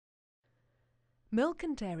Milk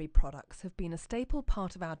and dairy products have been a staple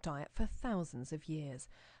part of our diet for thousands of years,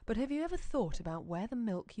 but have you ever thought about where the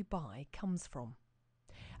milk you buy comes from?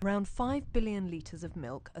 Around 5 billion litres of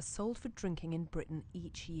milk are sold for drinking in Britain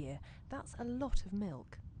each year. That's a lot of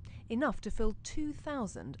milk. Enough to fill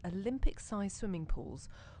 2,000 Olympic-sized swimming pools,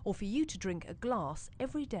 or for you to drink a glass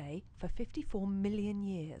every day for 54 million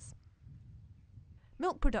years.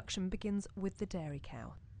 Milk production begins with the dairy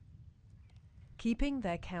cow. Keeping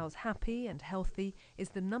their cows happy and healthy is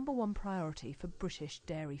the #1 priority for British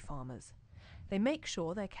dairy farmers. They make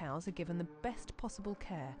sure their cows are given the best possible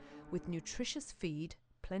care, with nutritious feed,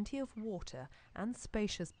 plenty of water and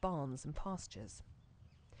spacious barns and pastures.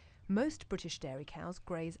 Most British dairy cows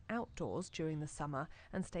graze outdoors during the summer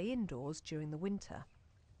and stay indoors during the winter.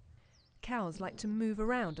 Cows like to move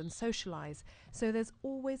around and socialise, so there's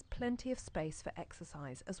always plenty of space for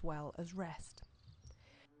exercise as well as rest.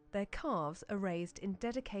 Their calves are raised in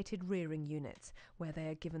dedicated rearing units where they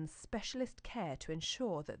are given specialist care to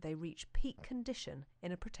ensure that they reach peak condition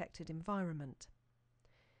in a protected environment.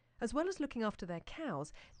 As well as looking after their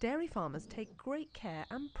cows, dairy farmers take great care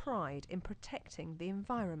and pride in protecting the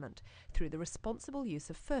environment through the responsible use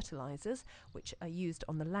of fertilisers, which are used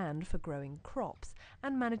on the land for growing crops,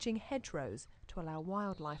 and managing hedgerows to allow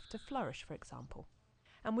wildlife to flourish, for example.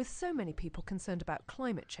 And with so many people concerned about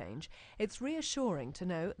climate change, it's reassuring to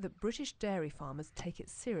know that British dairy farmers take it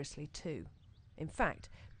seriously too. In fact,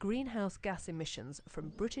 greenhouse gas emissions from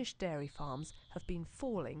British dairy farms have been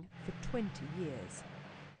falling for 20 years.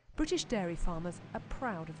 British dairy farmers are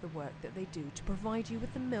proud of the work that they do to provide you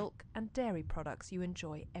with the milk and dairy products you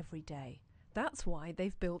enjoy every day. That's why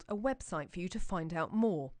they've built a website for you to find out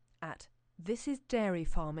more at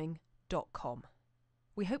thisisdairyfarming.com.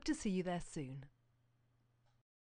 We hope to see you there soon.